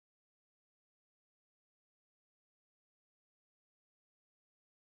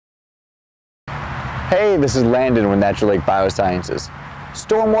Hey, this is Landon with Natural Lake Biosciences.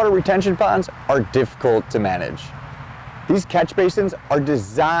 Stormwater retention ponds are difficult to manage. These catch basins are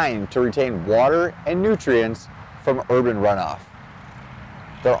designed to retain water and nutrients from urban runoff.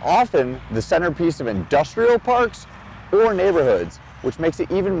 They're often the centerpiece of industrial parks or neighborhoods, which makes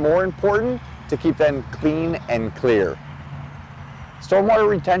it even more important to keep them clean and clear. Stormwater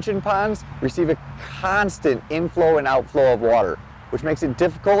retention ponds receive a constant inflow and outflow of water, which makes it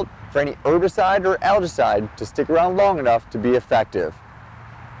difficult for any herbicide or algaecide to stick around long enough to be effective.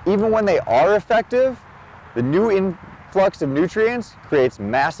 Even when they are effective, the new influx of nutrients creates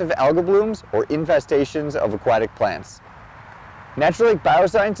massive algal blooms or infestations of aquatic plants. Natural Lake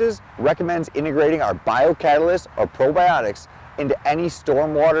Biosciences recommends integrating our biocatalysts or probiotics into any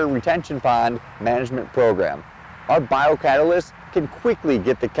stormwater retention pond management program. Our biocatalysts can quickly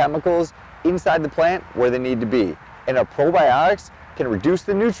get the chemicals inside the plant where they need to be, and our probiotics can reduce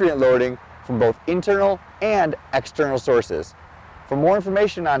the nutrient loading from both internal and external sources. For more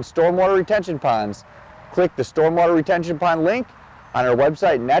information on stormwater retention ponds, click the stormwater retention pond link on our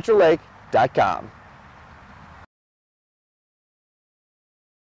website naturallake.com.